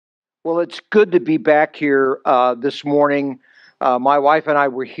Well, it's good to be back here this morning. My wife and I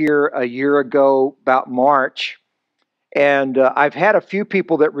were here a year ago, about March, and I've had a few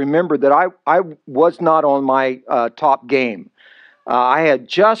people that remember that I was not on my top game. I had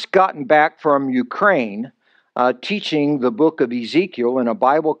just gotten back from Ukraine teaching the book of Ezekiel in a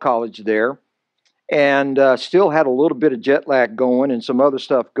Bible college there, and still had a little bit of jet lag going and some other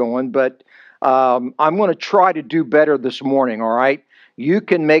stuff going, but I'm going to try to do better this morning, all right? You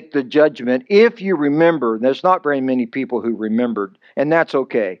can make the judgment if you remember. There's not very many people who remembered, and that's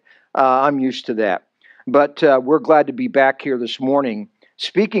okay. I'm used to that. But we're glad to be back here this morning.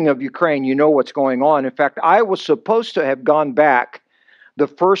 Speaking of Ukraine, you know what's going on. In fact, I was supposed to have gone back the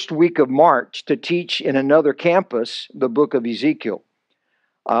first week of March to teach in another campus the book of Ezekiel.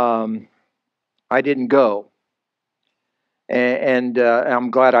 Um, I didn't go, and I'm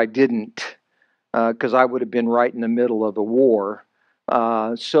glad I didn't, because I would have been right in the middle of a war.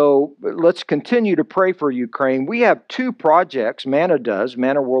 So let's continue to pray for Ukraine. We have two projects. Manna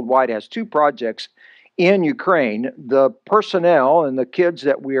Worldwide has two projects in Ukraine. The personnel and the kids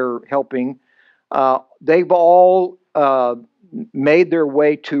that we're helping, they've all made their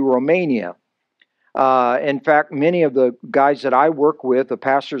way to Romania. In fact, many of the guys that I work with, the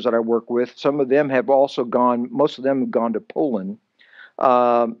pastors that I work with, some of them have also gone, most of them have gone to Poland.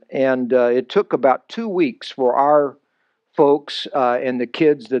 And it took about 2 weeks for our folks and the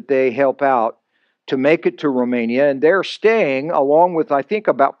kids that they help out to make it to Romania. And they're staying along with, I think,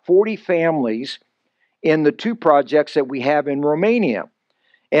 about 40 families in the two projects that we have in Romania.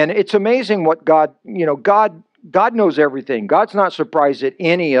 And it's amazing what God knows everything. God's not surprised at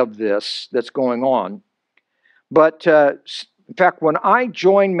any of this that's going on. But in fact, when I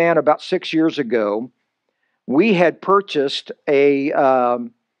joined Man about 6 years ago, we had purchased a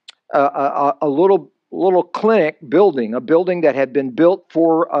little clinic building, a building that had been built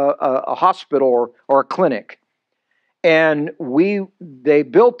for a hospital or a clinic. And they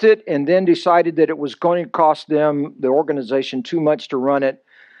built it and then decided that it was going to cost them, the organization, too much to run it.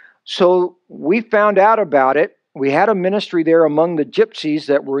 So we found out about it. We had a ministry there among the gypsies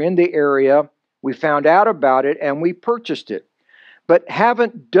that were in the area. We found out about it and we purchased it, but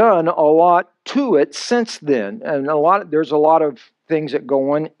haven't done a lot to it since then. And there's a lot of things that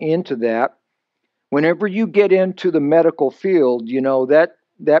go on into that. Whenever you get into the medical field,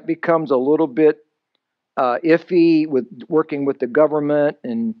 that becomes a little bit iffy with working with the government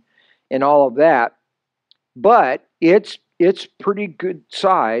and all of that. But it's pretty good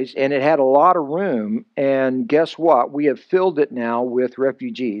size, and it had a lot of room. And guess what? We have filled it now with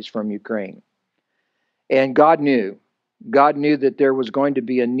refugees from Ukraine. And God knew that there was going to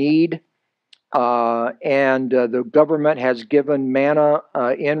be a need, and the government has given Manna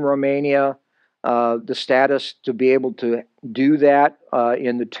in Romania the status to be able to do that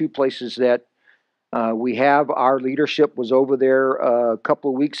in the two places that we have. Our leadership was over there a couple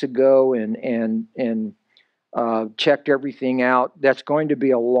of weeks ago and checked everything out. That's going to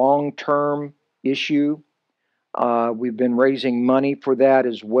be a long-term issue. We've been raising money for that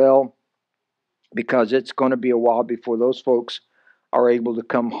as well, because it's going to be a while before those folks are able to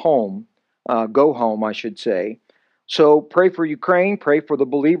go home, I should say. So pray for Ukraine, pray for the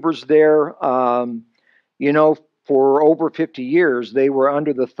believers there. For over 50 years, they were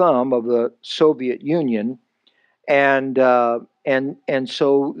under the thumb of the Soviet Union, and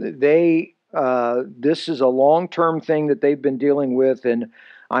so this is a long-term thing that they've been dealing with, and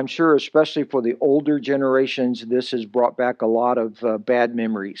I'm sure, especially for the older generations, this has brought back a lot of bad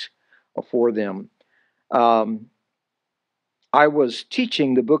memories for them. Um, I was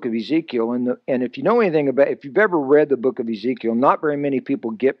teaching the book of Ezekiel, and if you know anything if you've ever read the book of Ezekiel, not very many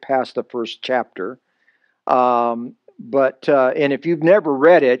people get past the first chapter. And if you've never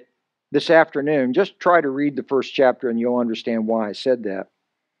read it this afternoon, just try to read the first chapter, and you'll understand why I said that.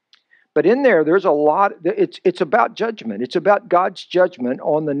 But in there's a lot. It's about judgment. It's about God's judgment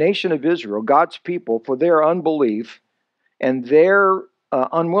on the nation of Israel, God's people, for their unbelief and their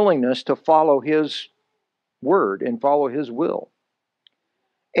unwillingness to follow His word and follow His will.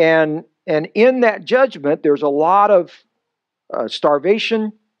 And in that judgment, there's a lot of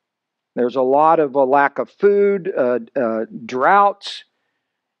starvation. There's a lot of a lack of food, droughts,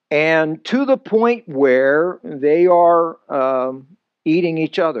 and to the point where they are eating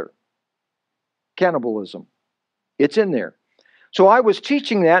each other. Cannibalism. It's in there. So I was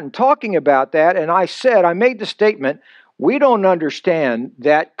teaching that and talking about that, and I made the statement, we don't understand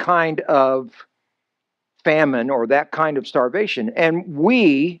that kind of famine or that kind of starvation. And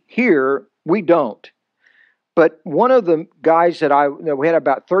we don't. But one of the guys we had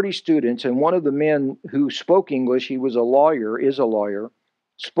about 30 students, and one of the men who spoke English, he was a lawyer, is a lawyer,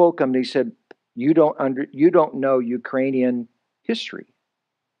 spoke him, and he said, you don't know Ukrainian history.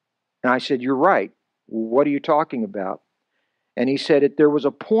 And I said, you're right. What are you talking about? And he said there was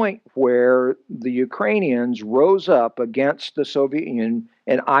a point where the Ukrainians rose up against the Soviet Union,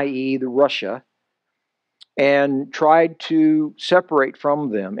 and i.e. the Russia, and tried to separate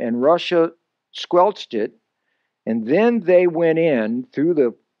from them. And Russia squelched it, and then they went in through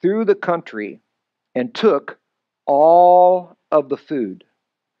the country and took all of the food.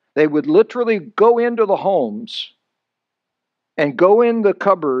 They would literally go into the homes and go in the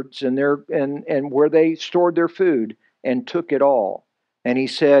cupboards and where they stored their food and took it all. And he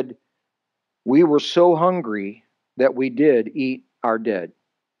said, we were so hungry that we did eat our dead.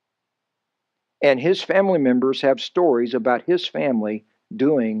 And his family members have stories about his family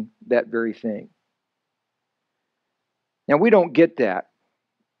doing that very thing. Now, we don't get that.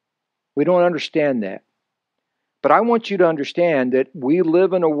 We don't understand that. But I want you to understand that we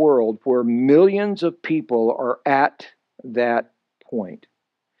live in a world where millions of people are at that point.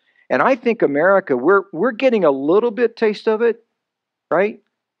 And I think America, we're getting a little bit taste of it, right?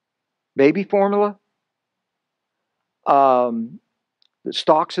 Baby formula. The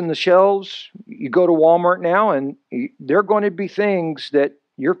stocks in the shelves. You go to Walmart now, and there are going to be things that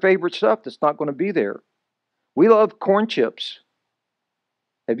your favorite stuff that's not going to be there. We love corn chips.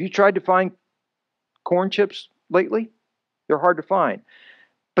 Have you tried to find corn chips lately? They're hard to find.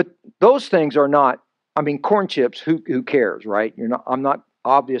 But those things are not. I mean, corn chips. Who cares, right? You're not. I'm not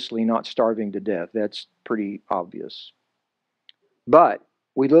obviously not starving to death. That's pretty obvious. But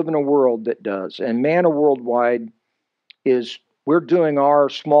we live in a world that does, and Manna Worldwide is. We're doing our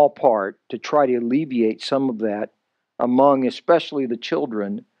small part to try to alleviate some of that among especially the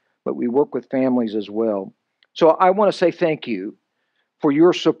children, but we work with families as well. So I want to say thank you for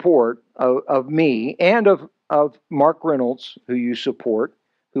your support of me and of Mark Reynolds, who you support,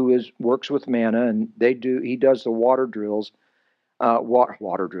 who works with Manna, and he does the water drills,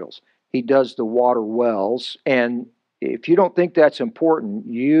 water drills. He does the water wells, and if you don't think that's important,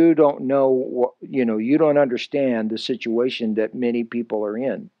 you don't know you don't understand the situation that many people are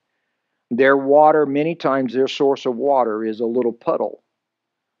in. Their water, many times their source of water is a little puddle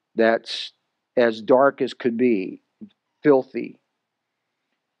that's as dark as could be, filthy.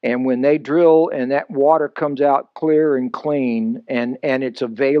 And when they drill and that water comes out clear and clean, and it's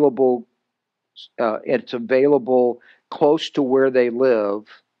available close to where they live,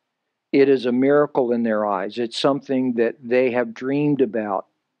 it is a miracle in their eyes. It's something that they have dreamed about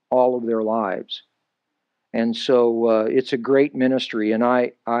all of their lives. And so it's a great ministry, and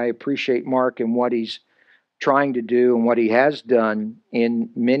I appreciate Mark and what he's trying to do and what he has done in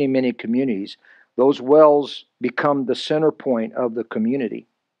many, many communities. Those wells become the center point of the community,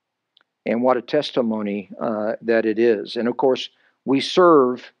 and what a testimony that it is. And of course, we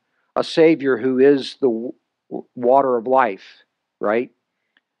serve a Savior who is the water of life, right?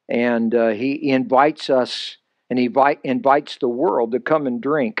 And he invites us, and he invites the world to come and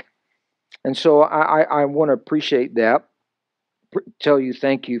drink. And so I want to appreciate that, tell you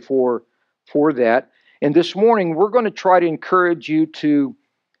thank you for that. And this morning we're going to try to encourage you to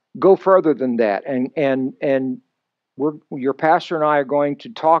go further than that. And your pastor and I are going to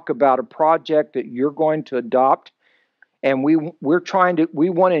talk about a project that you're going to adopt. And we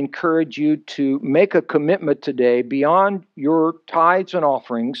want to encourage you to make a commitment today beyond your tithes and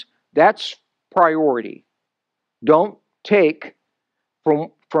offerings. That's priority. Don't take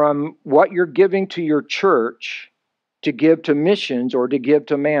from what you're giving to your church to give to missions or to give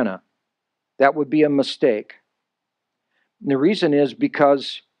to Manna. That would be a mistake. And the reason is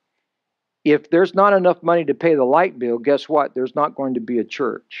because if there's not enough money to pay the light bill, guess what? There's not going to be a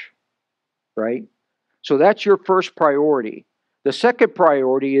church, right? So that's your first priority. The second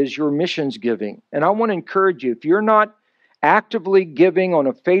priority is your missions giving. And I want to encourage you, if you're not actively giving on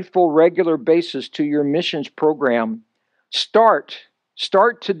a faithful, regular basis to your missions program, start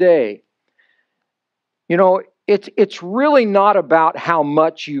today. You know, it's really not about how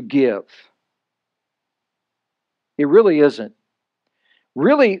much you give. It really isn't.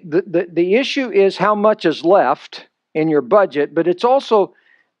 Really, the issue is how much is left in your budget, but it's also,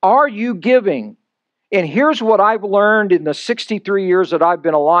 are you giving? And here's what I've learned in the 63 years that I've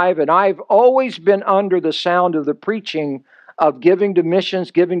been alive, and I've always been under the sound of the preaching of giving to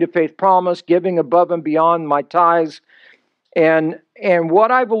missions, giving to Faith Promise, giving above and beyond my tithes. And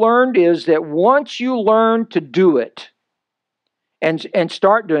what I've learned is that once you learn to do it and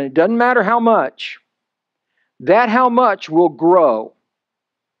start doing it, doesn't matter how much, that how much will grow.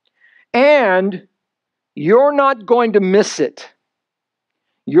 And you're not going to miss it.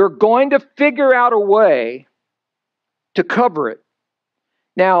 You're going to figure out a way to cover it.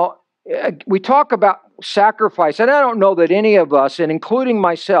 Now, we talk about sacrifice, and I don't know that any of us, and including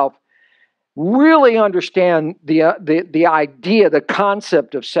myself, really understand the idea, the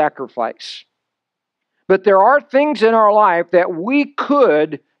concept of sacrifice. But there are things in our life that we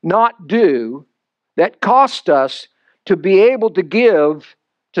could not do that cost us to be able to give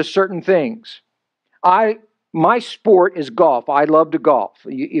to certain things. My sport is golf. I love to golf.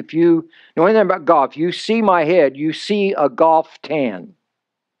 If you know anything about golf, you see my head, you see a golf tan,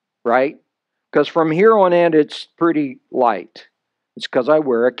 right? Because from here on in, it's pretty light. It's because I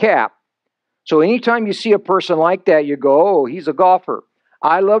wear a cap. So anytime you see a person like that, you go, oh, he's a golfer.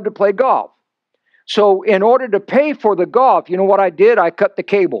 I love to play golf. So in order to pay for the golf, you know what I did? I cut the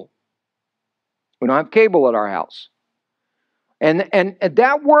cable. We don't have cable at our house. And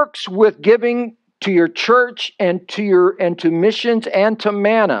that works with giving to your church and to missions and to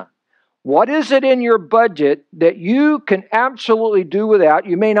Manna. What is it in your budget that you can absolutely do without?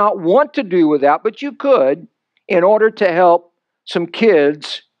 You may not want to do without, but you could, in order to help some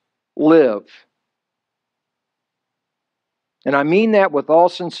kids live. And I mean that with all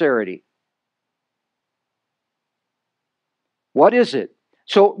sincerity. What is it?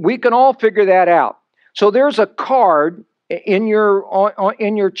 So we can all figure that out. So there's a card in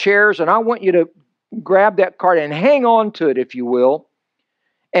your chairs, and I want you to grab that card and hang on to it, if you will.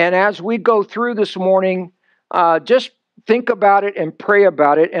 And as we go through this morning, just think about it and pray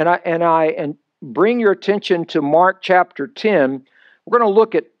about it. And bring your attention to Mark chapter 10. We're going to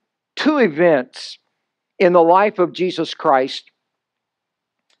look at two events in the life of Jesus Christ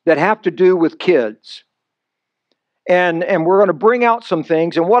that have to do with kids. And we're going to bring out some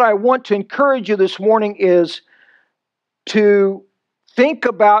things. And what I want to encourage you this morning is to think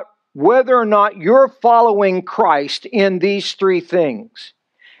about whether or not you're following Christ in these three things.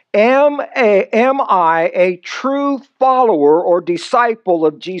 Am I a true follower or disciple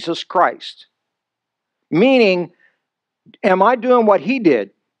of Jesus Christ? Meaning, am I doing what He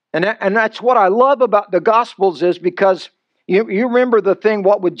did? And that's what I love about the Gospels, is because you remember the thing,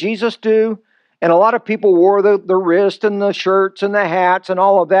 what would Jesus do? And a lot of people wore the wrist and the shirts and the hats and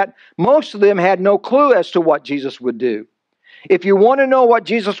all of that. Most of them had no clue as to what Jesus would do. If you want to know what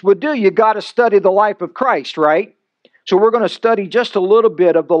Jesus would do, you got to study the life of Christ, right? So we're going to study just a little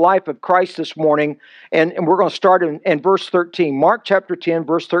bit of the life of Christ this morning. And we're going to start in verse 13. Mark chapter 10,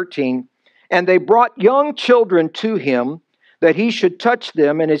 verse 13. And they brought young children to him, that he should touch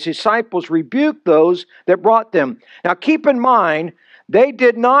them, and his disciples rebuked those that brought them. Now keep in mind, they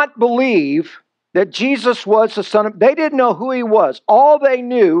did not believe that Jesus was the Son of... They didn't know who He was. All they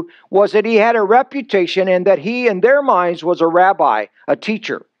knew was that He had a reputation and that He, in their minds, was a rabbi, a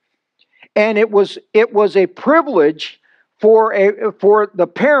teacher. And it was a privilege for the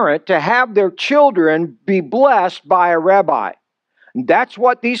parent to have their children be blessed by a rabbi. And that's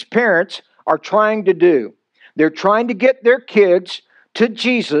what these parents are trying to do. They're trying to get their kids to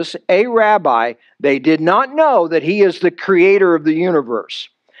Jesus, a rabbi. They did not know that He is the creator of the universe.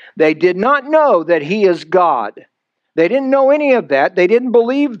 They did not know that He is God. They didn't know any of that. They didn't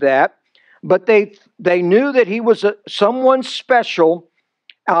believe that. But they knew that He was someone special.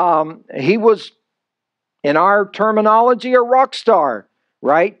 He was, in our terminology, a rock star,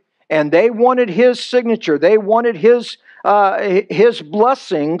 right? And they wanted His signature. They wanted His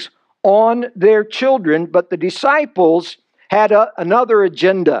blessings on their children. But the disciples had another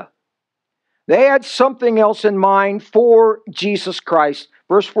agenda. They had something else in mind for Jesus Christ.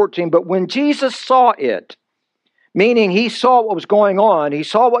 Verse 14, but when Jesus saw it, meaning He saw what was going on, He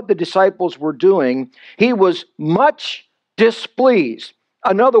saw what the disciples were doing, He was much displeased.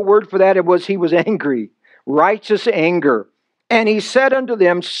 Another word for that was He was angry, righteous anger. And He said unto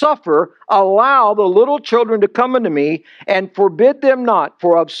them, allow the little children to come unto me, and forbid them not,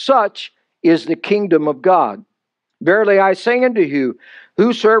 for of such is the kingdom of God. Verily I say unto you,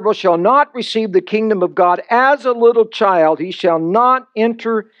 whosoever shall not receive the kingdom of God as a little child, he shall not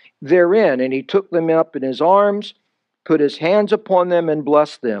enter therein. And He took them up in His arms, put His hands upon them, and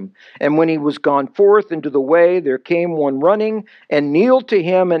blessed them. And when He was gone forth into the way, there came one running, and kneeled to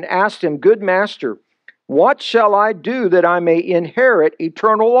Him, and asked Him, Good Master, what shall I do that I may inherit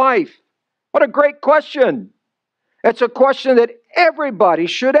eternal life? What a great question. It's a question that everybody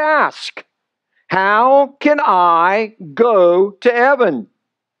should ask. How can I go to heaven?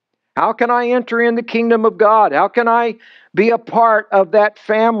 How can I enter in the kingdom of God? How can I be a part of that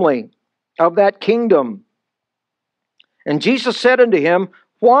family, of that kingdom? And Jesus said unto him,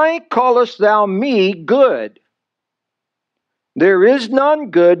 Why callest thou me good? There is none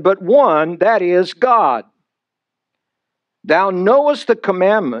good but one, that is God. Thou knowest the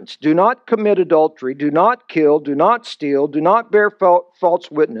commandments. Do not commit adultery. Do not kill. Do not steal. Do not bear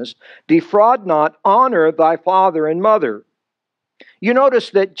false witness. Defraud not. Honor thy father and mother. You notice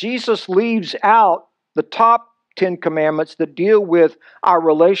that Jesus leaves out the top 10 commandments that deal with our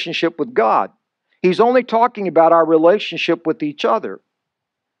relationship with God. He's only talking about our relationship with each other.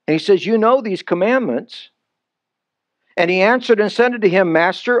 And he says, you know these commandments. And he answered and said unto him,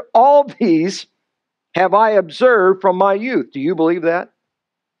 Master, all these have I observed from my youth. Do you believe that?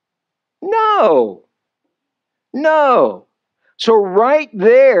 No. No. So right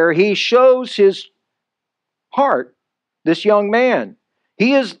there, he shows his heart, this young man.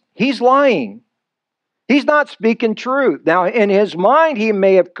 He's lying. He's not speaking truth. Now, in his mind, he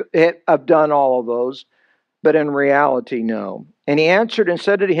may have done all of those, but in reality, no. And he answered and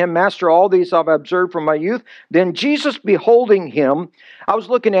said to him, Master, all these I've observed from my youth. Then Jesus, beholding him, I was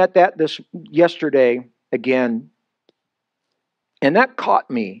looking at that this yesterday again, and that caught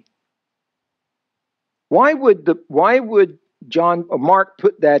me. Why would John or Mark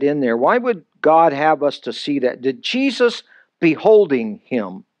put that in there? Why would God have us to see that? Did Jesus, beholding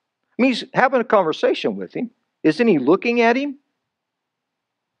him? I mean, he's having a conversation with him. Isn't he looking at him?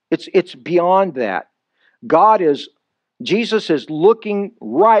 It's beyond that. Jesus is looking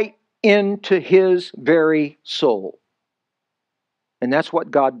right into his very soul. And that's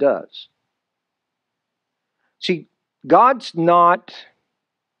what God does. See, God's not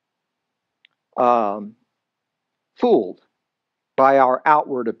fooled by our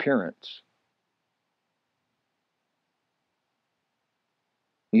outward appearance.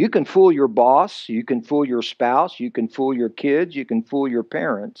 You can fool your boss, you can fool your spouse, you can fool your kids, you can fool your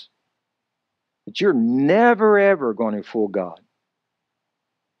parents, but you're never ever going to fool God.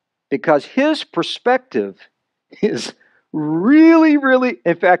 Because his perspective is really, really,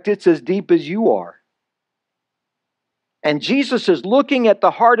 in fact, it's as deep as you are. And Jesus is looking at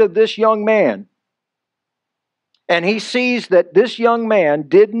the heart of this young man, and he sees that this young man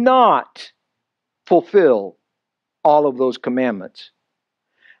did not fulfill all of those commandments.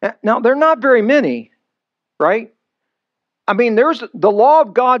 Now, they're not very many, right? I mean, the law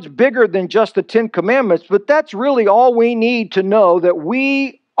of God's bigger than just the 10 commandments, but that's really all we need to know that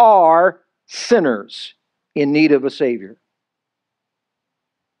we are sinners in need of a Savior.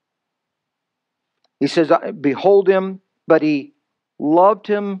 He says, behold him, but he loved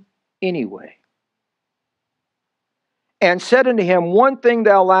him anyway. And said unto him, one thing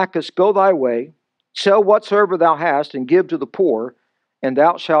thou lackest, go thy way, sell whatsoever thou hast, and give to the poor, and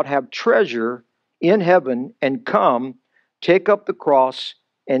thou shalt have treasure in heaven, and come, take up the cross,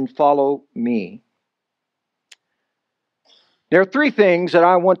 and follow me. There are three things that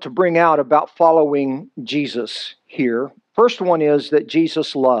I want to bring out about following Jesus here. First one is that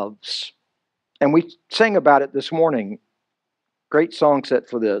Jesus loves. And we sang about it this morning. Great song set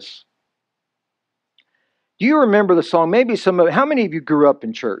for this. Do you remember the song? Maybe how many of you grew up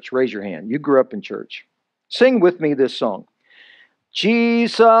in church? Raise your hand. You grew up in church. Sing with me this song.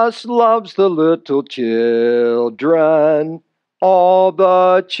 Jesus loves the little children, all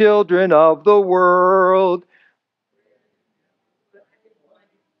the children of the world.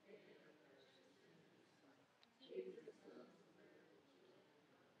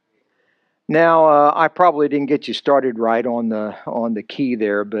 Now, I probably didn't get you started right on the key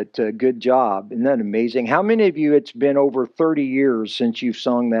there, but good job. Isn't that amazing? How many of you, it's been over 30 years since you've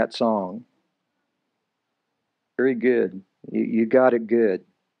sung that song? Very good. You got it good.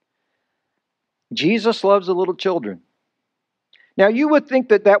 Jesus loves the little children. Now, you would think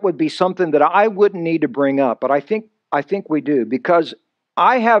that that would be something that I wouldn't need to bring up, but I think we do, because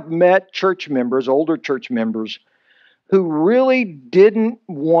I have met church members, older church members, who really didn't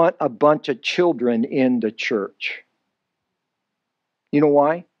want a bunch of children in the church. You know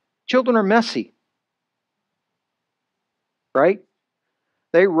why? Children are messy, right?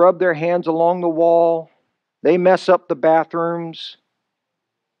 They rub their hands along the wall. They mess up the bathrooms.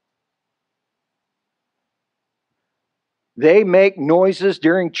 They make noises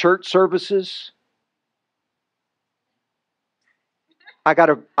during church services. I got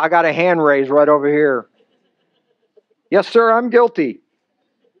a hand raised right over here. Yes, sir, I'm guilty.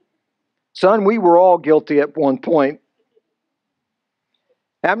 Son, we were all guilty at one point.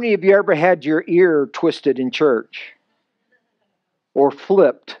 How many of you ever had your ear twisted in church? Or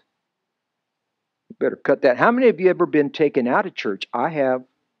flipped? You better cut that. How many of you ever been taken out of church? I have.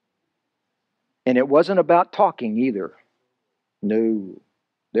 And it wasn't about talking either. No.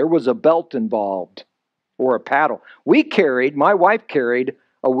 There was a belt involved. Or a paddle. My wife carried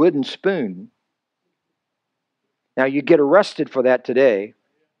a wooden spoon. Now you get arrested for that today.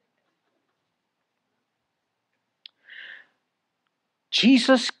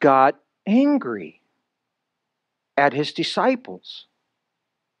 Jesus got angry at his disciples.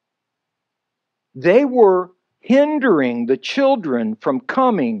 They were hindering the children from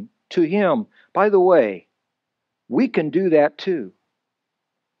coming to him. By the way, we can do that too.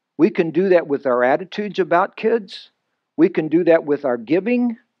 We can do that with our attitudes about kids. We can do that with our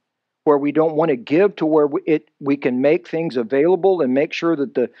giving, where we don't want to give to where we can make things available and make sure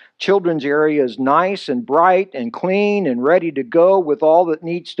that the children's area is nice and bright and clean and ready to go with all that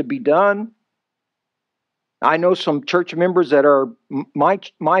needs to be done. I know some church members that are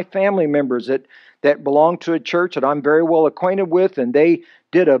my family members that belong to a church that I'm very well acquainted with, and they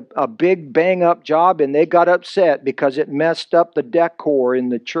did a big bang up job, and they got upset because it messed up the decor in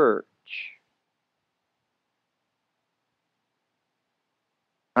the church.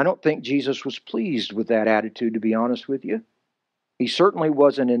 I don't think Jesus was pleased with that attitude, to be honest with you. He certainly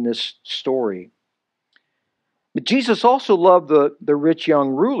wasn't in this story. But Jesus also loved the rich young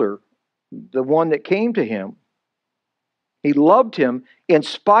ruler, the one that came to him. He loved him in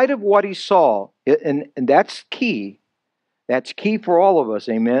spite of what he saw. And that's key. That's key for all of us.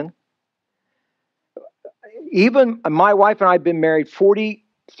 Amen. Even my wife and I have been married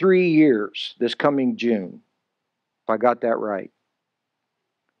 43 years this coming June, if I got that right.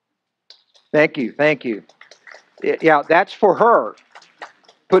 Thank you. Thank you. Yeah, that's for her.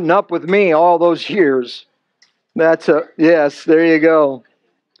 Putting up with me all those years. Yes, there you go.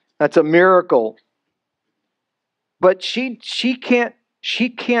 That's a miracle. But she can't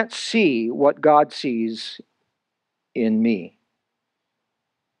see what God sees in me.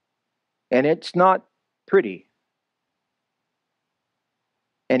 And it's not pretty.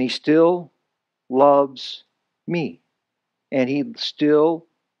 And he still loves me. And he still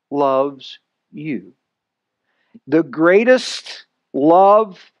loves you. The greatest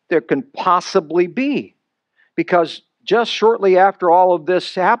love there can possibly be. Because just shortly after all of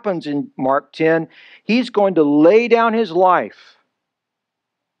this happens in Mark 10, he's going to lay down his life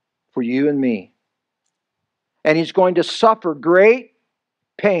for you and me. And he's going to suffer great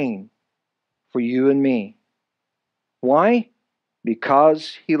pain for you and me. Why?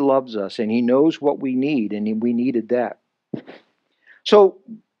 Because he loves us and he knows what we need, and we needed that. So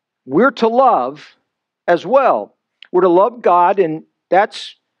we're to love as well. We're to love God, and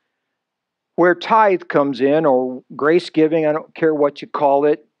that's where tithe comes in, or grace giving. I don't care what you call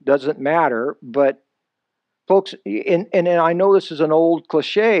it, doesn't matter. But folks, and I know this is an old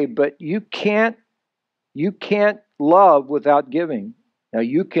cliche, but you can't love without giving. Now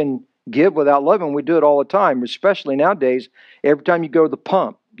you can give without loving. We do it all the time, especially nowadays. Every time you go to the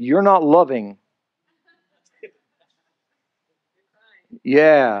pump, you're not loving.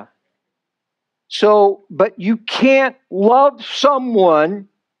 Yeah. So, but you can't love someone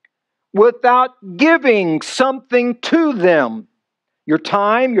without giving something to them. Your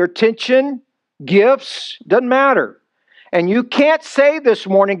time, your attention, gifts, doesn't matter. And you can't say this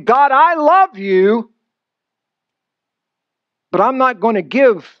morning, God, I love you, but I'm not going to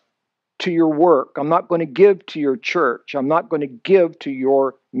give to your work. I'm not going to give to your church. I'm not going to give to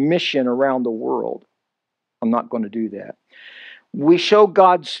your mission around the world. I'm not going to do that. We show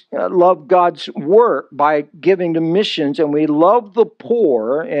love God's work by giving to missions, and we love the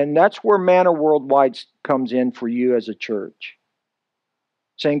poor, and that's where Manna Worldwide comes in for you as a church.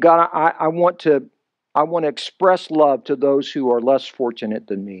 Saying, God, I want to express love to those who are less fortunate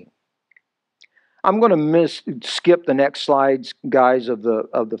than me. I'm going to skip the next slides, guys, of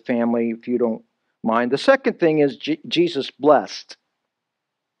the family, if you don't mind. The second thing is Jesus blessed.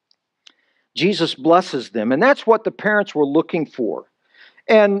 Jesus blesses them, and that's what the parents were looking for.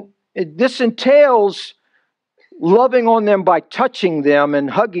 And this entails loving on them by touching them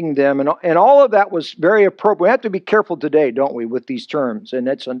and hugging them, and all of that was very appropriate. We have to be careful today, don't we, with these terms, and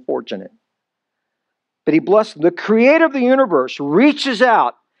that's unfortunate. But he blessed them. The creator of the universe reaches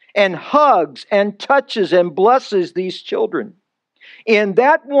out and hugs and touches and blesses these children. In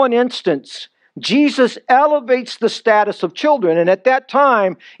that one instance, Jesus elevates the status of children. And at that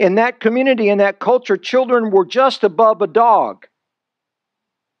time, in that community, in that culture, children were just above a dog.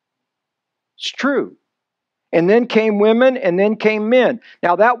 It's true. And then came women, and then came men.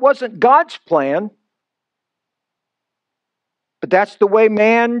 Now, that wasn't God's plan, but that's the way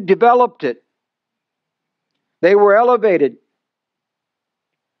man developed it. They were elevated.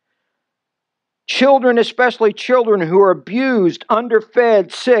 Children, especially children who are abused,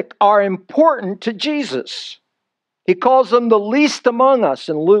 underfed, sick, are important to Jesus. He calls them the least among us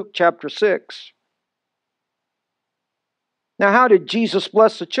in Luke chapter 6. Now, how did Jesus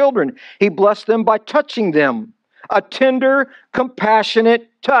bless the children? He blessed them by touching them. A tender, compassionate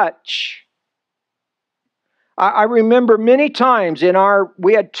touch. I remember many times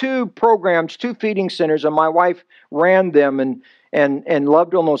we had two programs, two feeding centers, and my wife ran them and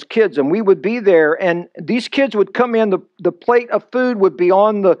loved on those kids. And we would be there, and these kids would come in, the plate of food would be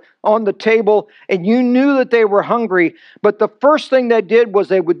on the table, and you knew that they were hungry. But the first thing they did was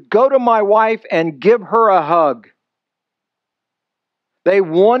they would go to my wife and give her a hug. They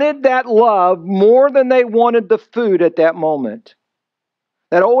wanted that love more than they wanted the food at that moment.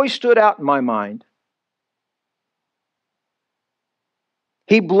 That always stood out in my mind.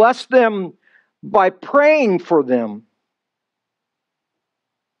 He blessed them by praying for them.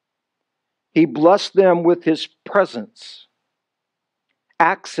 He blessed them with His presence,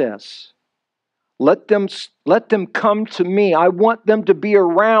 access. Let them come to me. I want them to be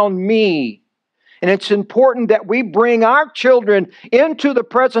around me. And it's important that we bring our children into the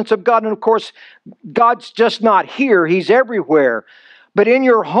presence of God. And of course, God's just not here. He's everywhere. But in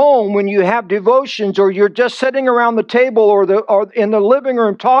your home, when you have devotions or you're just sitting around the table or in the living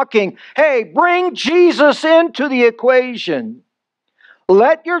room talking, hey, bring Jesus into the equation.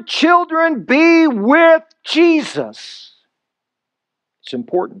 Let your children be with Jesus. It's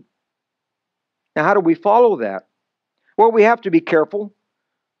important. Now, how do we follow that? Well, we have to be careful,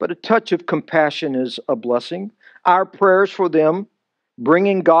 but a touch of compassion is a blessing. Our prayers for them,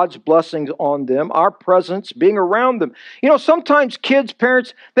 bringing God's blessings on them, our presence, being around them. You know, sometimes kids,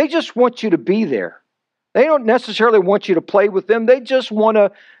 parents, they just want you to be there. They don't necessarily want you to play with them. They just want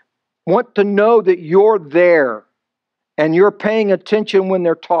to know that you're there and you're paying attention when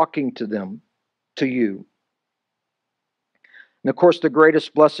they're talking to them, to you. And of course, the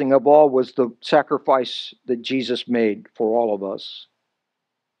greatest blessing of all was the sacrifice that Jesus made for all of us.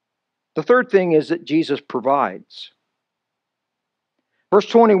 The third thing is that Jesus provides. Verse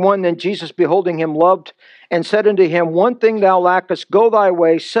 21, then Jesus, beholding him, loved and said unto him, one thing thou lackest, go thy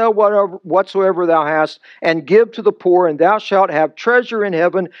way, sell whatsoever thou hast, and give to the poor, and thou shalt have treasure in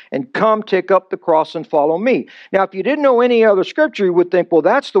heaven, and come take up the cross and follow me. Now, if you didn't know any other scripture, you would think, well,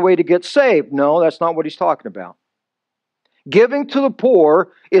 that's the way to get saved. No, that's not what he's talking about. Giving to the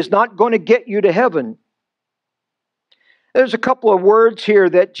poor is not going to get you to heaven. There's a couple of words here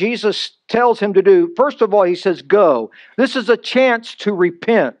that Jesus tells him to do. First of all, he says, go. This is a chance to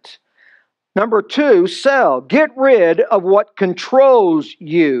repent. Number two, sell. Get rid of what controls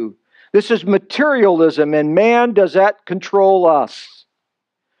you. This is materialism, and man, does that control us.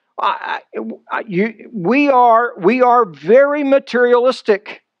 We are very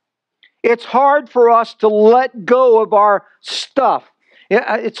materialistic. It's hard for us to let go of our stuff.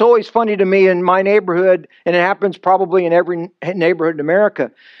 It's always funny to me in my neighborhood, and it happens probably in every neighborhood in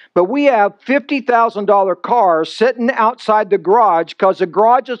America. But we have $50,000 cars sitting outside the garage because the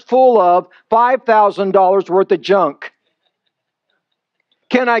garage is full of $5,000 worth of junk.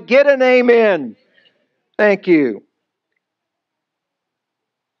 Can I get an amen? Thank you.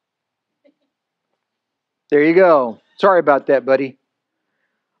 There you go. Sorry about that, buddy.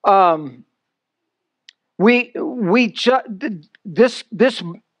 This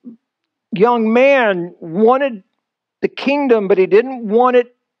young man wanted the kingdom, but he didn't want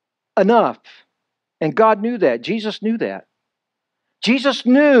it enough. And God knew that. Jesus knew that. Jesus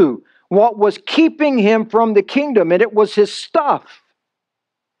knew what was keeping him from the kingdom, and it was his stuff.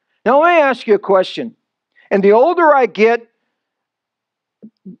 Now, let me ask you a question. And the older I get,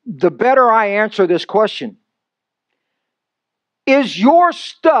 the better I answer this question. Is your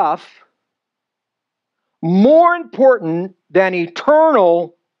stuff more important than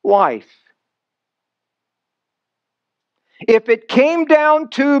eternal life? If it came down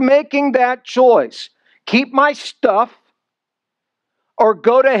to making that choice, keep my stuff or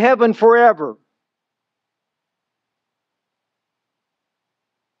go to heaven forever.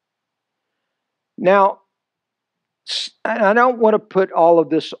 Now, I don't want to put all of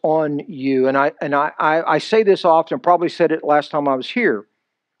this on you, and I say this often, probably said it last time I was here.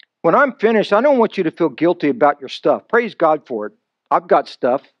 When I'm finished, I don't want you to feel guilty about your stuff. Praise God for it. I've got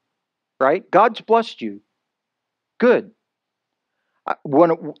stuff, right? God's blessed you. Good.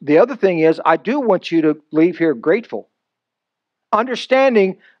 The other thing is, I do want you to leave here grateful,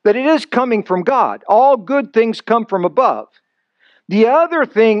 understanding that it is coming from God. All good things come from above. The other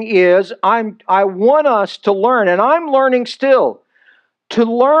thing is, I want us to learn, and I'm learning still, to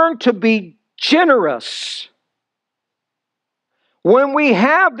learn to be generous. When we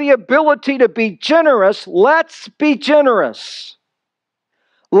have the ability to be generous, let's be generous.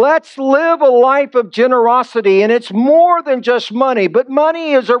 Let's live a life of generosity, and it's more than just money, but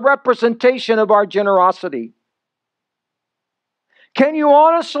money is a representation of our generosity. Can you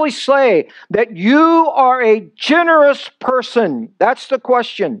honestly say that you are a generous person? That's the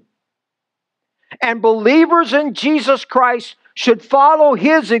question. And believers in Jesus Christ should follow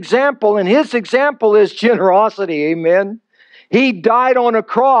His example, and His example is generosity. Amen. He died on a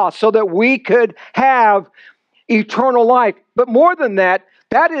cross so that we could have eternal life. But more than that,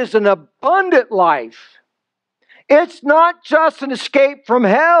 that is an abundant life. It's not just an escape from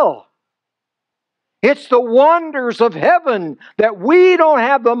hell. It's the wonders of heaven that we don't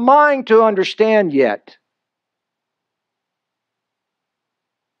have the mind to understand yet.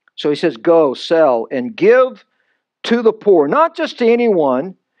 So He says, go, sell, and give to the poor. Not just to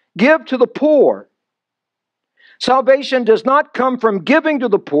anyone, give to the poor. Salvation does not come from giving to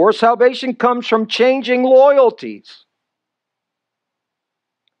the poor. Salvation comes from changing loyalties.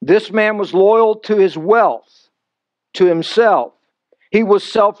 This man was loyal to his wealth, to himself. He was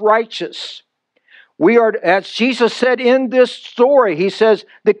self-righteous. We are, as Jesus said in this story, He says,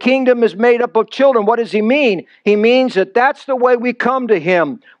 the kingdom is made up of children. What does He mean? He means that that's the way we come to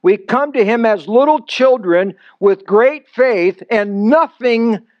Him. We come to Him as little children with great faith and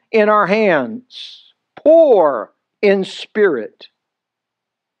nothing in our hands. Poor in spirit.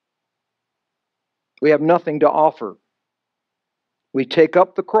 We have nothing to offer. We take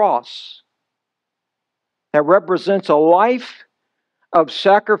up the cross. That represents a life of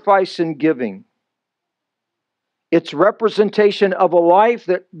sacrifice and giving. It's representation of a life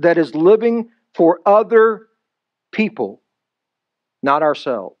that is living for other people, not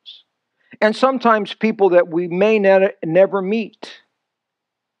ourselves. And sometimes people that we may never meet.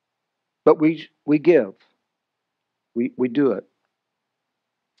 But we give. We do it.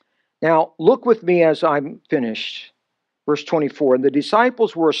 Now, look with me as I'm finished. Verse 24. And the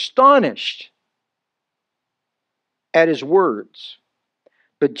disciples were astonished at His words.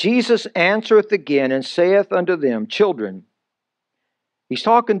 But Jesus answereth again and saith unto them, children. He's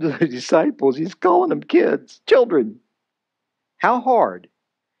talking to the disciples. He's calling them kids, children. How hard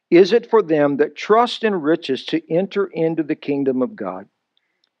is it for them that trust in riches to enter into the kingdom of God?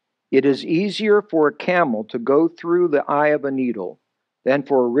 It is easier for a camel to go through the eye of a needle than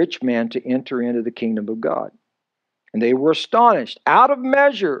for a rich man to enter into the kingdom of God. And they were astonished, out of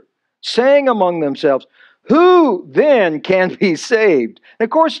measure, saying among themselves, who then can be saved? And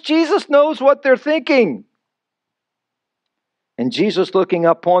of course, Jesus knows what they're thinking. And Jesus, looking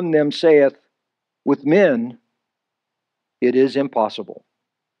upon them, saith, with men it is impossible,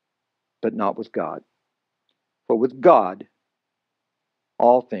 but not with God. For with God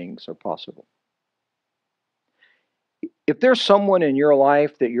all things are possible. If there's someone in your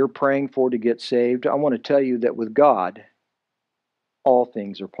life that you're praying for to get saved, I want to tell you that with God, all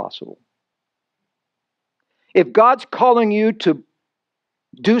things are possible. If God's calling you to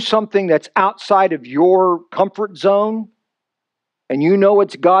do something that's outside of your comfort zone, and you know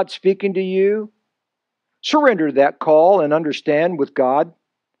it's God speaking to you, surrender that call and understand with God,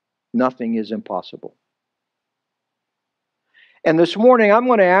 nothing is impossible. And this morning, I'm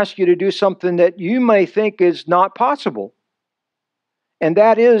going to ask you to do something that you may think is not possible. And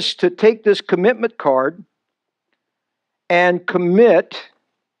that is to take this commitment card and commit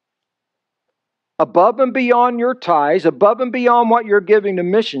above and beyond your tithes, above and beyond what you're giving to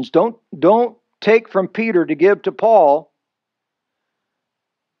missions. Don't take from Peter to give to Paul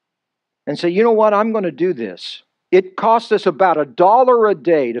and say, you know what, I'm going to do this. It costs us about $1 a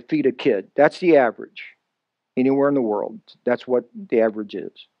day to feed a kid. That's the average anywhere in the world. That's what the average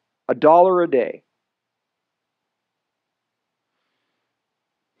is. $1 a day.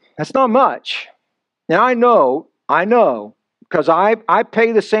 That's not much. Now I know, because I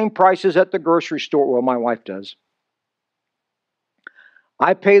pay the same prices at the grocery store. Well, my wife does.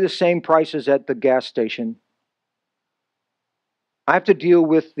 I pay the same prices at the gas station. I have to deal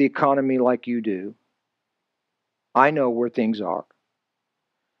with the economy like you do. I know where things are.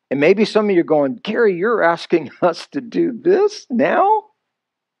 And maybe some of you are going, Gary, you're asking us to do this now?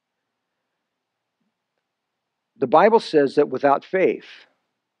 The Bible says that without faith,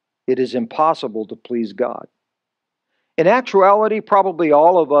 it is impossible to please God. In actuality, probably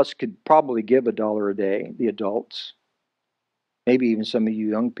all of us could probably give $1 a day, the adults. Maybe even some of you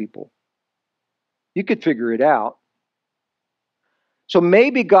young people. You could figure it out. So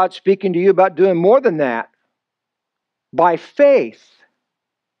maybe God's speaking to you about doing more than that. By faith.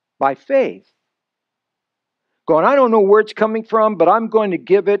 By faith. Going, I don't know where it's coming from, but I'm going to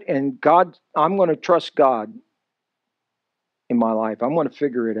give it, and God, I'm going to trust God in my life. I'm going to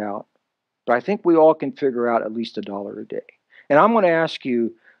figure it out. But I think we all can figure out at least $1 a day. And I'm going to ask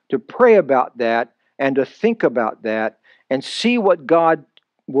you to pray about that and to think about that and see what God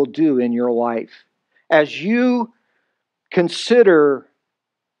will do in your life. As you consider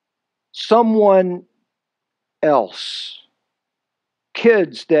someone else,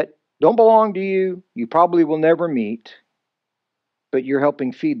 kids that don't belong to you. You probably will never meet, but you're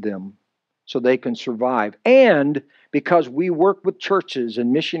helping feed them so they can survive. And because we work with churches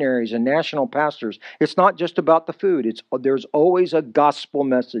and missionaries and national pastors, it's not just about the food. There's always a gospel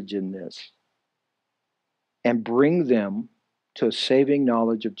message in this. And bring them to a saving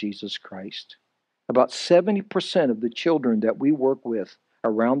knowledge of Jesus Christ. About 70% of the children that we work with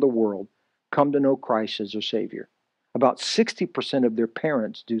around the world come to know Christ as their Savior. About 60% of their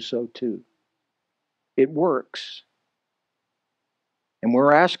parents do so too. It works. And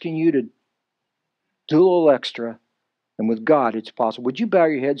we're asking you to do a little extra. And with God, it's possible. Would you bow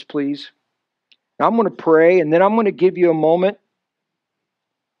your heads, please? Now, I'm going to pray, and then I'm going to give you a moment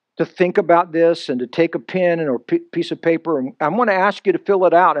to think about this and to take a pen or piece of paper. And I'm going to ask you to fill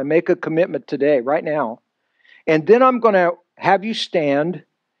it out and make a commitment today, right now. And then I'm going to have you stand,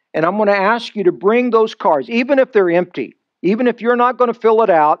 and I'm going to ask you to bring those cards, even if they're empty, even if you're not going to fill it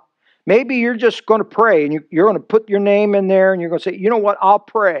out. Maybe you're just going to pray, and you're going to put your name in there, and you're going to say, you know what, I'll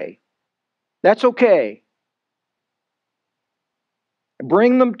pray. That's okay.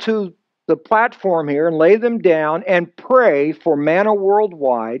 Bring them to the platform here and lay them down and pray for Manna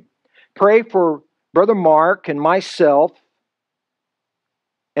Worldwide. Pray for Brother Mark and myself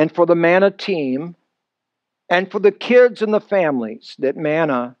and for the Manna team and for the kids and the families that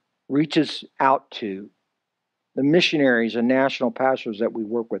Manna reaches out to, the missionaries and national pastors that we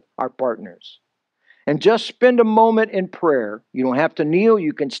work with, our partners. And just spend a moment in prayer. You don't have to kneel,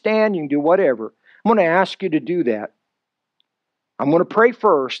 you can stand, you can do whatever. I'm going to ask you to do that. I'm going to pray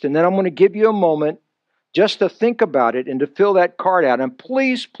first, and then I'm going to give you a moment just to think about it and to fill that card out. And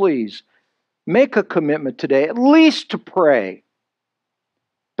please, please, make a commitment today, at least to pray,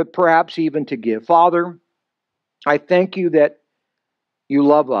 but perhaps even to give. Father, I thank you that you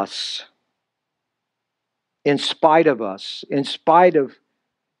love us in spite of us, in spite of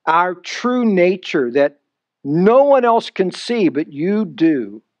our true nature that no one else can see, but you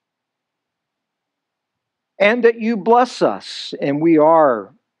do. And that you bless us, and we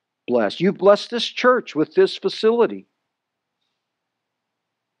are blessed. You've blessed this church with this facility.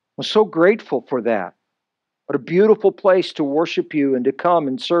 I'm so grateful for that. What a beautiful place to worship you and to come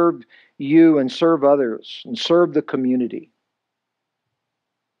and serve you and serve others and serve the community.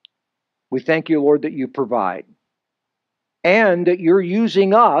 We thank you, Lord, that you provide and that you're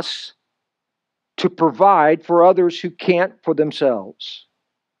using us to provide for others who can't for themselves.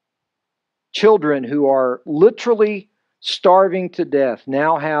 Children who are literally starving to death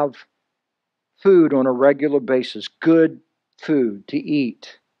now have food on a regular basis, good food to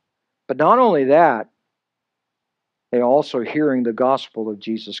eat. But not only that, they're also hearing the gospel of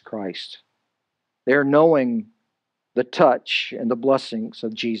Jesus Christ. They're knowing the touch and the blessings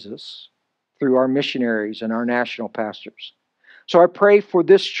of Jesus through our missionaries and our national pastors. So I pray for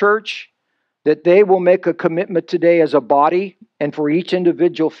this church that they will make a commitment today as a body, and for each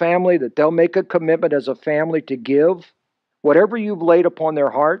individual family that they'll make a commitment as a family to give whatever you've laid upon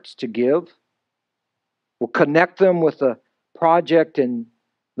their hearts to give. We'll connect them with a project, and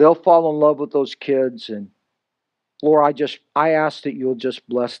they'll fall in love with those kids. And Lord, I ask that you'll just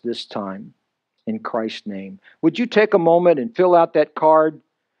bless this time in Christ's name. Would you take a moment and fill out that card?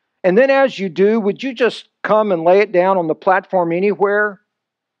 And then as you do, would you just come and lay it down on the platform anywhere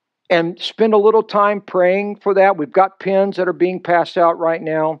and spend a little time praying for that? We've got pens that are being passed out right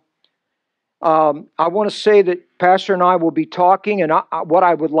now. I want to say that Pastor and I will be talking, and what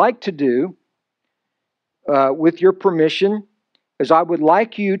I would like to do, with your permission, is I would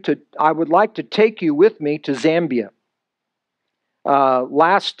like to take you with me to Zambia.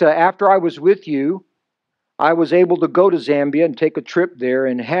 After I was with you, I was able to go to Zambia and take a trip there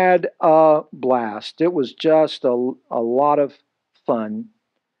and had a blast. It was just a lot of fun.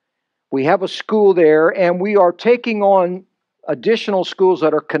 We have a school there, and we are taking on additional schools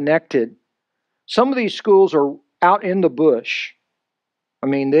that are connected. Some of these schools are out in the bush. I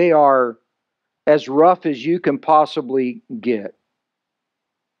mean, they are as rough as you can possibly get.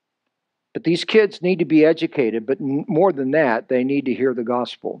 But these kids need to be educated, but more than that, they need to hear the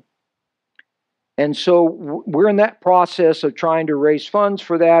gospel. And so we're in that process of trying to raise funds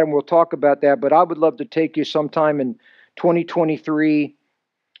for that, and we'll talk about that. But I would love to take you sometime in 2023.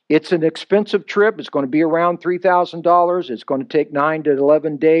 It's an expensive trip. It's going to be around $3,000. It's going to take 9 to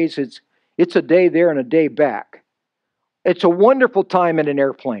 11 days. It's a day there and a day back. It's a wonderful time in an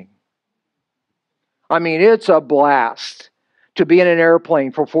airplane. I mean, it's a blast to be in an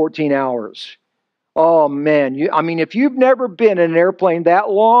airplane for 14 hours. Oh, man. If you've never been in an airplane that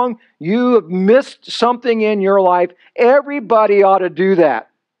long, you have missed something in your life. Everybody ought to do that.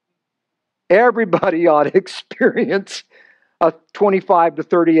 Everybody ought to experience a 25 to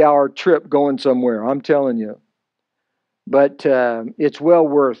 30 hour trip going somewhere. I'm telling you. But it's well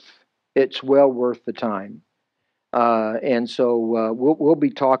worth the time. And so we'll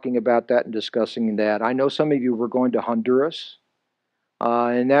be talking about that and discussing that. I know some of you were going to Honduras,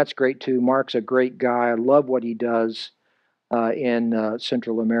 and that's great too. Mark's a great guy. I love what he does in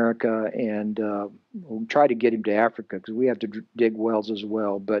Central America, and we'll try to get him to Africa because we have to dig wells as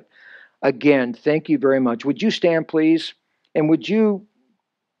well. But again, thank you very much. Would you stand, please? And would you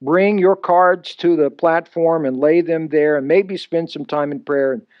bring your cards to the platform and lay them there and maybe spend some time in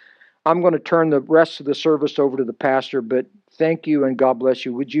prayer? And I'm going to turn the rest of the service over to the pastor, but thank you and God bless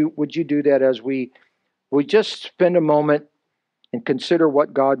you. Would you do that as we just spend a moment and consider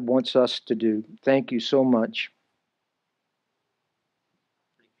what God wants us to do? Thank you so much.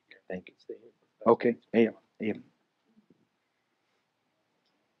 Thank you. Okay. Yeah.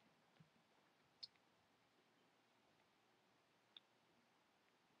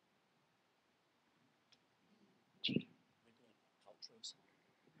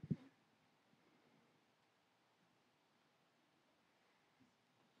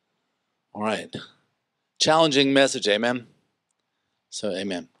 All right. Challenging message, amen? So,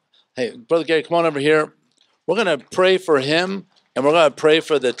 amen. Hey, Brother Gary, come on over here. We're going to pray for him, and we're going to pray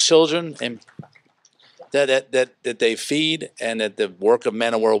for the children and that they feed, and at the work of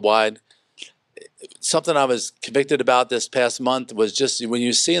Manna Worldwide. Something I was convicted about this past month was just when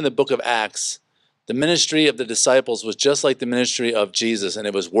you see in the book of Acts, the ministry of the disciples was just like the ministry of Jesus, and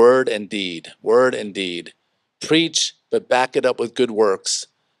it was word and deed, word and deed. Preach, but back it up with good works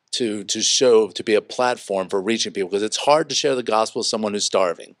to be a platform for reaching people, because it's hard to share the gospel with someone who's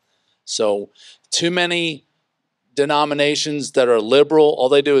starving. So too many denominations that are liberal, all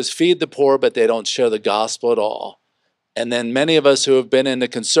they do is feed the poor, but they don't share the gospel at all. And then many of us who have been in the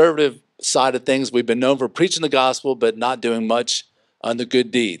conservative side of things, we've been known for preaching the gospel, but not doing much on the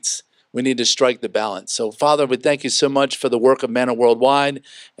good deeds. We need to strike the balance. So, Father, we thank you so much for the work of Manna Worldwide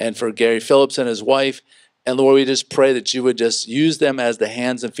and for Gary Phillips and his wife. And Lord, we just pray that you would just use them as the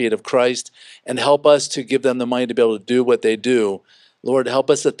hands and feet of Christ and help us to give them the money to be able to do what they do. Lord, help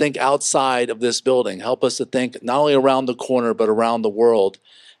us to think outside of this building. Help us to think not only around the corner, but around the world,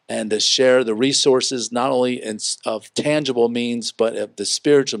 and to share the resources, not only of tangible means, but of the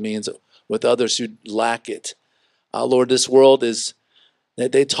spiritual means with others who lack it. Lord, this world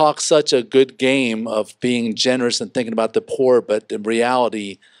they talk such a good game of being generous and thinking about the poor, but in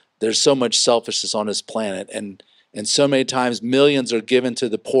reality, there's so much selfishness on this planet. And so many times millions are given to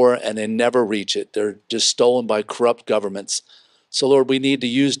the poor and they never reach it. They're just stolen by corrupt governments. So Lord, we need to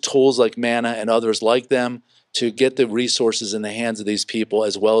use tools like Manna and others like them to get the resources in the hands of these people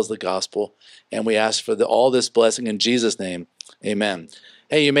as well as the gospel. And we ask for all this blessing in Jesus' name. Amen.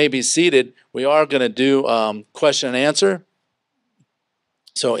 Hey, you may be seated. We are going to do question and answer.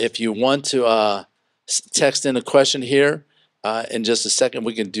 So if you want to text in a question here in just a second,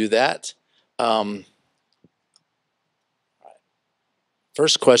 we can do that.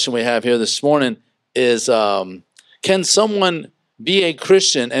 First question we have here this morning is, can someone be a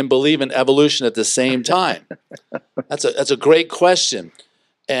Christian and believe in evolution at the same time? That's a great question.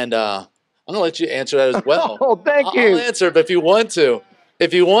 And I'm going to let you answer that as well. Oh, thank you. I'll answer it, but if you want to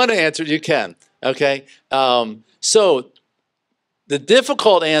answer it, you can. Okay? So the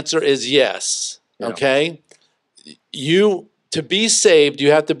difficult answer is yes. Yeah. Okay? To be saved,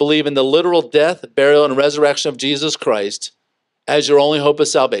 you have to believe in the literal death, burial, and resurrection of Jesus Christ as your only hope of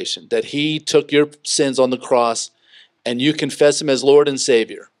salvation, that he took your sins on the cross and you confess him as Lord and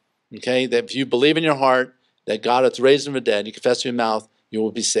Savior. Okay? That if you believe in your heart that God hath raised him from the dead, you confess with your mouth, you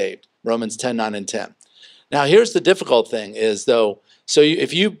will be saved. Romans 10, 9, and 10. Now, here's the difficult thing is, though, so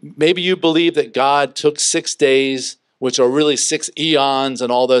if you believe that God took 6 days, which are really 6 eons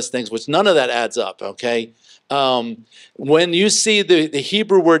and all those things, which none of that adds up, okay? When you see the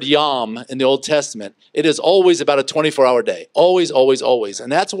Hebrew word yom in the Old Testament, it is always about a 24-hour day. Always, always, always. And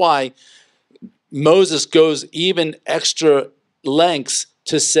that's why Moses goes even extra lengths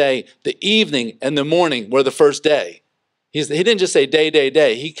to say the evening and the morning were the first day. He didn't just say day, day,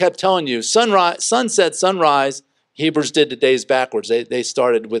 day. He kept telling you sunrise, sunset, sunrise. Hebrews did the days backwards. They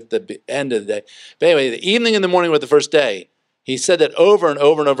started with the end of the day. But anyway, the evening and the morning were the first day. He said that over and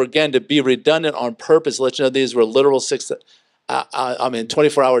over and over again to be redundant on purpose. Let you know these were literal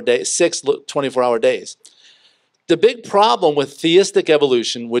 24-hour days, 6 24-hour days. The big problem with theistic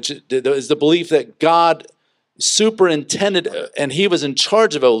evolution, which is the belief that God superintended and he was in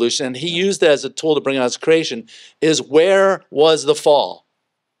charge of evolution and he used that as a tool to bring out his creation, is where was the fall?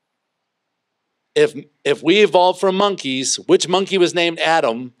 If we evolved from monkeys, which monkey was named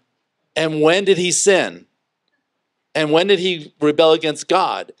Adam, and when did he sin? And when did he rebel against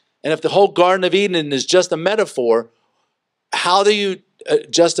God? And if the whole Garden of Eden is just a metaphor, how do you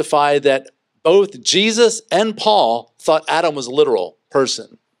justify that both Jesus and Paul thought Adam was a literal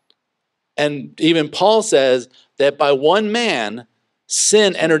person? And even Paul says that by one man,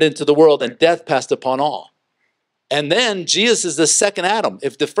 sin entered into the world and death passed upon all. And then Jesus is the second Adam.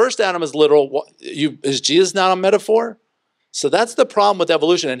 If the first Adam is literal, is Jesus not a metaphor? So that's the problem with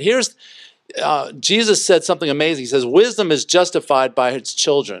evolution. And here's, Jesus said something amazing. He says, wisdom is justified by its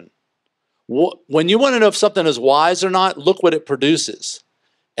children. When you want to know if something is wise or not, look what it produces.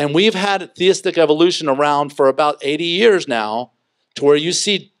 And we've had theistic evolution around for about 80 years now, to where you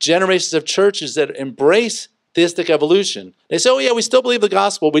see generations of churches that embrace theistic evolution. They say, oh yeah, we still believe the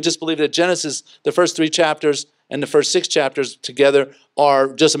gospel. We just believe that Genesis, the first 3 chapters and the first 6 chapters together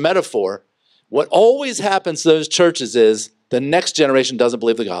are just a metaphor. What always happens to those churches is the next generation doesn't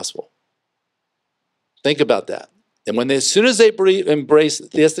believe the gospel. Think about that. And as soon as they embrace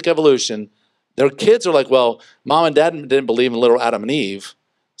theistic evolution, their kids are like, well, mom and dad didn't believe in literal Adam and Eve,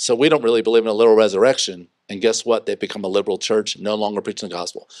 so we don't really believe in a literal resurrection. And guess what? They become a liberal church, no longer preaching the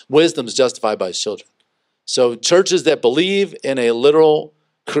gospel. Wisdom is justified by its children. So churches that believe in a literal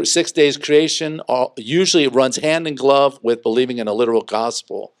 6 days creation usually runs hand in glove with believing in a literal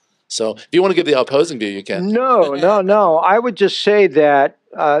gospel. So if you want to give the opposing view, you can. No. I would just say that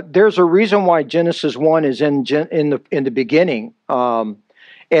there's a reason why Genesis 1 is in the beginning. And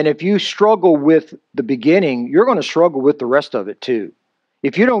if you struggle with the beginning, you're going to struggle with the rest of it too.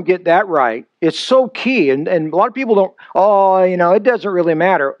 If you don't get that right, it's so key. And a lot of people don't, it doesn't really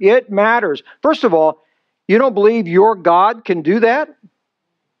matter. It matters. First of all, you don't believe your God can do that?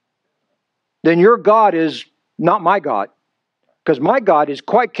 Then your God is not my God. Because my God is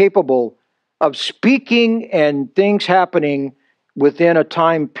quite capable of speaking and things happening within a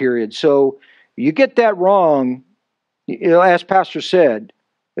time period. So you get that wrong, as Pastor said,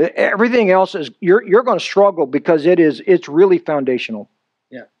 everything else is you're going to struggle because it's really foundational.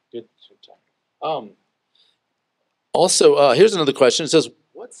 Yeah, good. Also, here's another question. It says,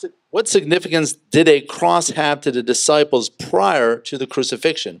 what significance did a cross have to the disciples prior to the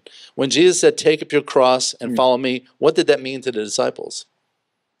crucifixion? When Jesus said, take up your cross and follow me, what did that mean to the disciples?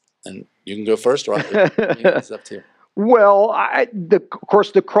 And you can go first, or it's up to you. Well, of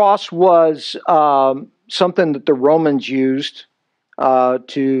course, the cross was something that the Romans used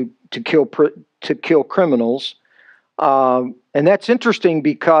to kill criminals, and that's interesting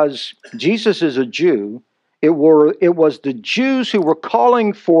because Jesus is a Jew. It was the Jews who were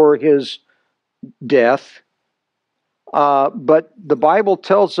calling for his death, but the Bible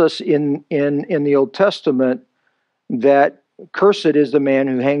tells us in the Old Testament that cursed is the man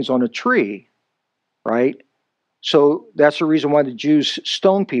who hangs on a tree, right? So that's the reason why the Jews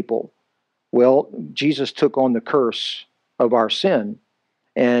stone people. Well, Jesus took on the curse of our sin,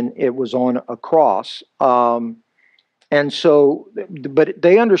 and it was on a cross. And so, but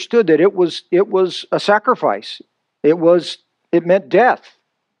they understood that it was a sacrifice. It meant death.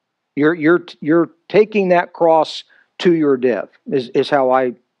 You're taking that cross to your death. Is how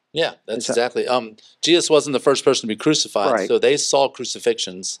I. Yeah, that's exactly. Jesus wasn't the first person to be crucified, right. So they saw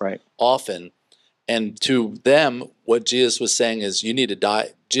crucifixions often, and to them, what Jesus was saying is, you need to die.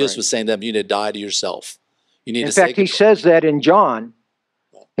 Jesus was saying to them, you need to die to yourself. You need. In fact, he says that in John.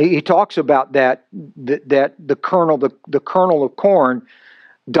 He talks about that the kernel of corn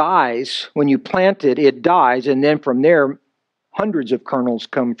dies when you plant it. It dies, and then from there, hundreds of kernels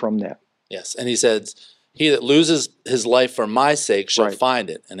come from that. Yes, and he says, he that loses his life for my sake shall find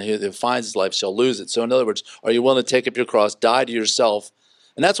it, and he that finds his life shall lose it. So in other words, are you willing to take up your cross, die to yourself?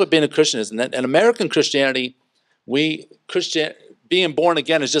 And that's what being a Christian is. And American Christianity, being born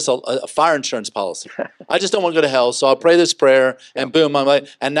again is just a fire insurance policy. I just don't want to go to hell, so I'll pray this prayer, and boom,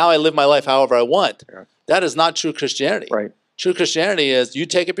 and now I live my life however I want. Yeah. That is not true Christianity. Right. True Christianity is you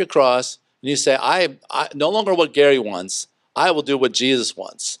take up your cross, and you say, I no longer what Gary wants, I will do what Jesus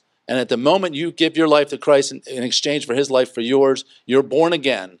wants. And at the moment you give your life to Christ in exchange for his life for yours, you're born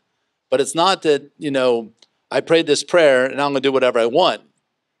again. But it's not that, I prayed this prayer, and I'm going to do whatever I want.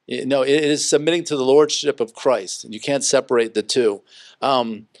 No, it is submitting to the lordship of Christ, and you can't separate the two.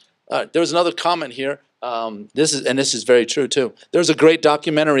 There was another comment here. This is very true too. There's a great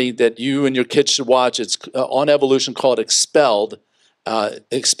documentary that you and your kids should watch. It's on evolution called Expelled.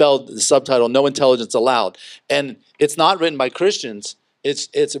 Expelled, the subtitle, No Intelligence Allowed. And it's not written by Christians.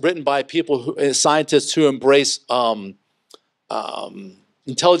 It's written by people scientists who embrace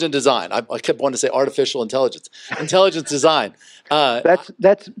intelligent design. I kept wanting to say artificial intelligence. Intelligent design.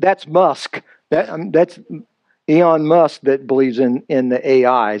 That's Musk. Elon Musk that believes in the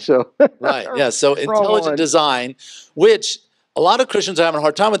AI. So Right. Yeah. So intelligent design, which a lot of Christians are having a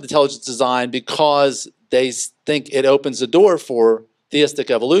hard time with intelligent design because they think it opens the door for theistic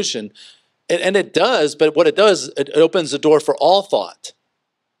evolution. And it does, but what it does, it opens the door for all thought.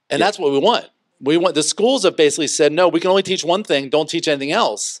 And that's what we want. The schools have basically said, no, we can only teach one thing, don't teach anything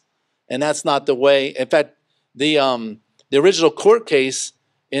else. And that's not the way. In fact, the original court case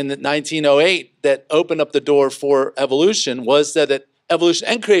in 1908 that opened up the door for evolution was that evolution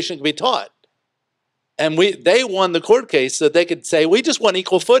and creation can be taught. And they won the court case so they could say, we just want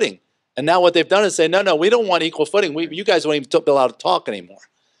equal footing. And now what they've done is say, no, we don't want equal footing. You guys won't even be allowed to talk anymore.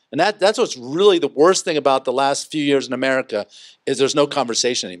 And that's what's really the worst thing about the last few years in America is there's no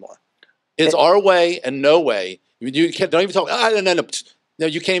conversation anymore. It's our way and no way. You don't even talk. No,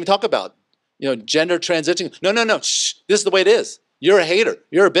 you can't even talk about gender transition. No. Shh. This is the way it is. You're a hater.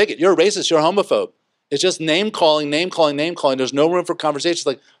 You're a bigot. You're a racist. You're a homophobe. It's just name calling. There's no room for conversation. It's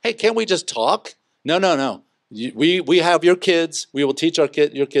like, hey, can't we just talk? No. We have your kids. We will teach your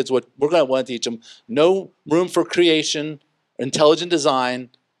kids what we're going to want to teach them. No room for creation, intelligent design.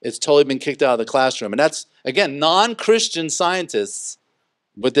 It's totally been kicked out of the classroom. And that's, again, non-Christian scientists,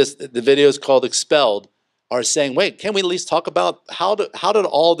 with the video is called Expelled, are saying, wait, can we at least talk about how did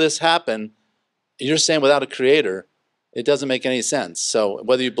all this happen? You're saying without a creator, it doesn't make any sense. So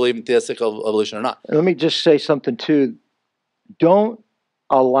whether you believe in theistic evolution or not. Let me just say something too. Don't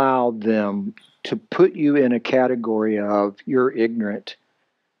allow them to put you in a category of you're ignorant.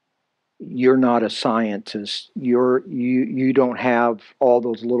 You're not a scientist. You don't have all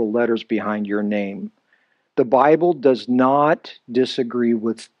those little letters behind your name. The Bible does not disagree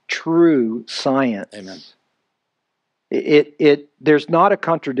with true science. Amen. There's not a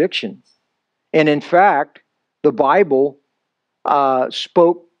contradiction. And in fact, the Bible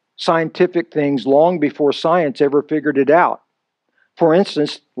spoke scientific things long before science ever figured it out. For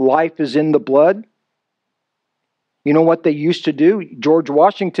instance, life is in the blood. You know what they used to do? George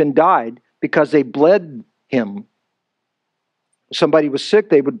Washington died because they bled him. Somebody was sick,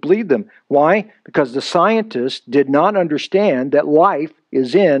 they would bleed them. Why? Because the scientists did not understand that life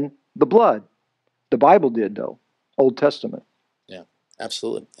is in the blood. The Bible did, though. Old Testament. Yeah,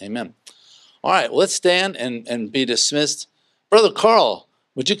 absolutely. Amen. All right, well, let's stand and be dismissed. Brother Carl,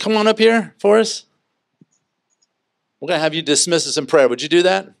 would you come on up here for us? We're going to have you dismiss us in prayer. Would you do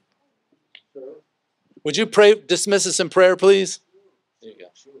that? Sure. Would you dismiss us in prayer, please? There you go.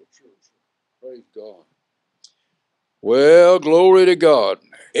 Sure. Praise God. Well, glory to God.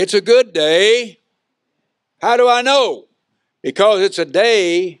 It's a good day. How do I know? Because it's a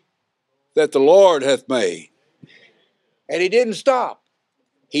day that the Lord hath made. And He didn't stop.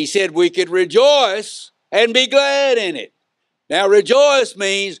 He said we could rejoice and be glad in it. Now, rejoice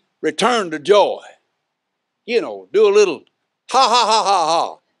means return to joy. Do a little ha, ha, ha, ha,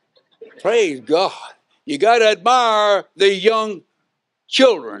 ha. Praise God. You got to admire the young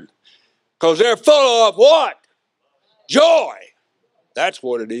children because they're full of what? Joy. That's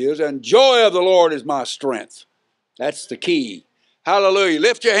what it is. And joy of the Lord is my strength. That's the key. Hallelujah.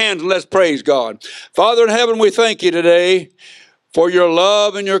 Lift your hands and let's praise God. Father in heaven, we thank you today for your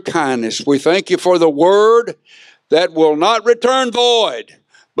love and your kindness. We thank you for the word that will not return void,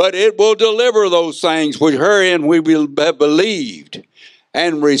 but it will deliver those things which herein we have believed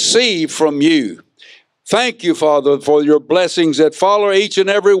and received from you. Thank you, Father, for your blessings that follow each and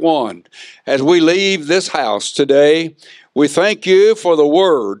every one as we leave this house today. We thank you for the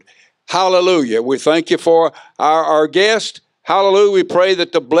word. Hallelujah. We thank you for our guest. Hallelujah. We pray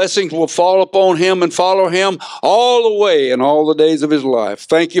that the blessings will fall upon him and follow him all the way in all the days of his life.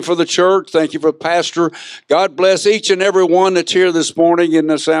 Thank you for the church. Thank you for Pastor. God bless each and every one that's here this morning in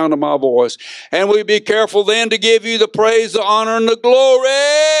the sound of my voice. And we be careful then to give you the praise, the honor, and the glory.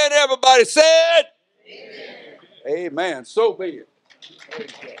 And everybody said, Amen. Amen. So be it.